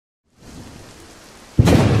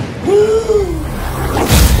Woo!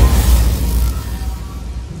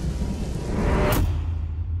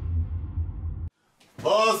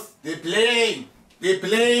 Boss, the plane! The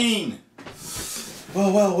plane!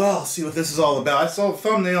 Well, see what this is all about. I saw the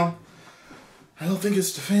thumbnail. I don't think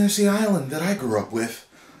it's the fantasy island that I grew up with.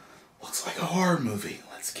 Looks like a horror movie.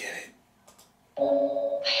 Let's get it. I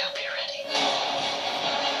hope you're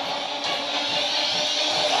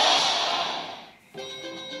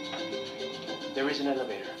ready. There is an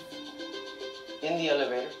elevator. In the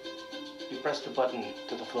elevator, you press the button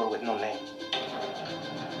to the floor with no name.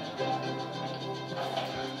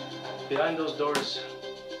 Behind those doors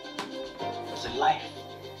is a life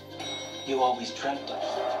you always dreamt of.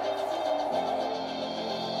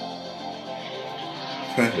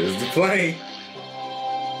 There's the plane.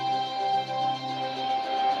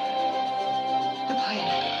 The plane.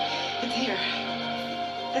 It's here.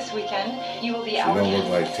 This weekend, you will be She our don't look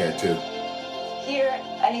guest. like tattoo. Here,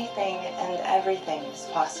 anything and everything is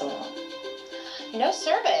possible. No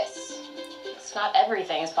service. It's not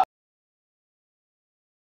everything is possible.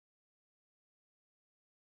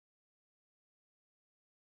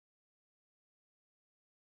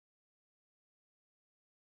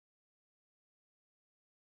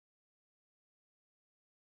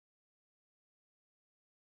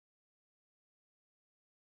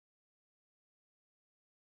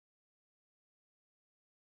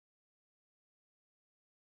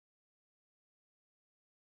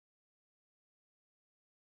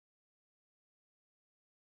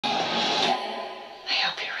 I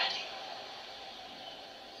hope you're ready.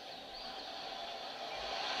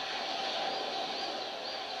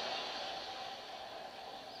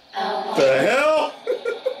 The hell?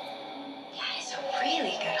 That is a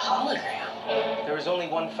really good hologram. There is only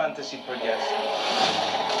one fantasy per guest.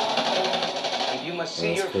 And you must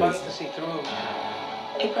see That's your crazy. fantasy through,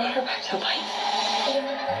 It brought her back to life. Oh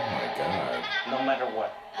my god. no matter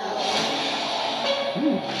what.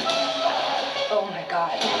 Oh my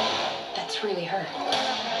god. That's really her.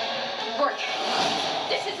 Rourke,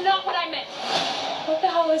 this is not what I meant. What the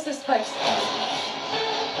hell is this place?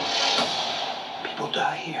 People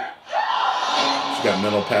die here. She's got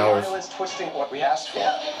mental powers. Violence twisting what we asked for.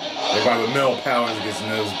 Everybody with mental powers gets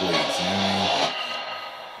nosebleeds, you know what I mean?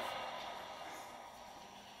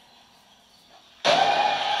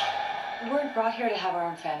 We weren't brought here to have our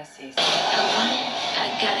own fantasies. I want it, I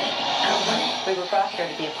got it, I want it, We were brought here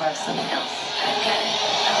to be a part of something else. I got it,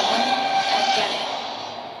 I want it, I got it.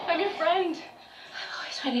 I'm your friend. I've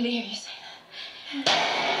always wanted to hear you say that.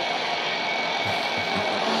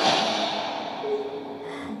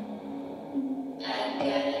 I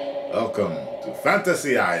got it. Welcome to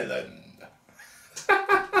Fantasy Island.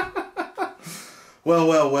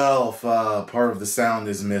 Well, if part of the sound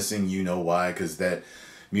is missing, you know why, because that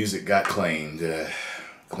music got claimed.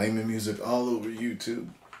 Claiming music all over YouTube.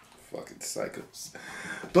 Fucking psychos.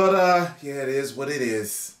 But, yeah, it is what it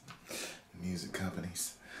is. Music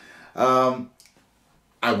companies. I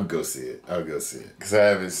would go see it. I would go see it. Because I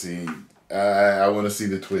haven't seen... I want to see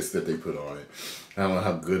the twist that they put on it. I don't know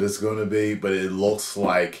how good it's going to be, but it looks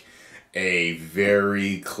like a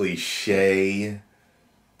very cliche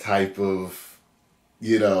type of,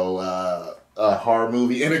 you know, a horror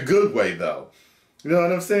movie. In a good way, though. You know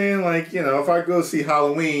what I'm saying? Like, you know, if I go see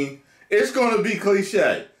Halloween, it's going to be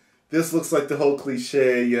cliche. This looks like the whole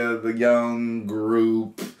cliche, the young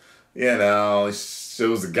group, you know, it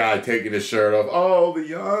shows a guy taking his shirt off. Oh, the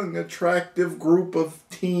young, attractive group of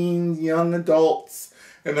teens, young adults,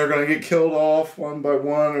 and they're going to get killed off one by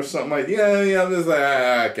one or something like that. Yeah, I'm just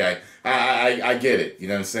like, okay, I get it, you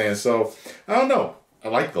know what I'm saying? So, I don't know. I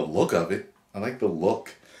like the look of it. I like the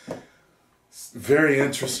look. Very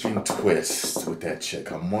interesting twist with that chick.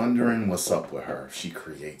 I'm wondering what's up with her. She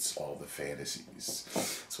creates all the fantasies.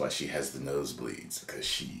 That's why she has the nosebleeds, because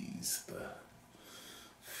she's the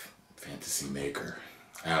fantasy maker.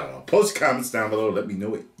 I don't know. Post comments down below. Let me know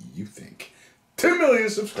what you think. 10 million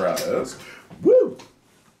subscribers. Woo!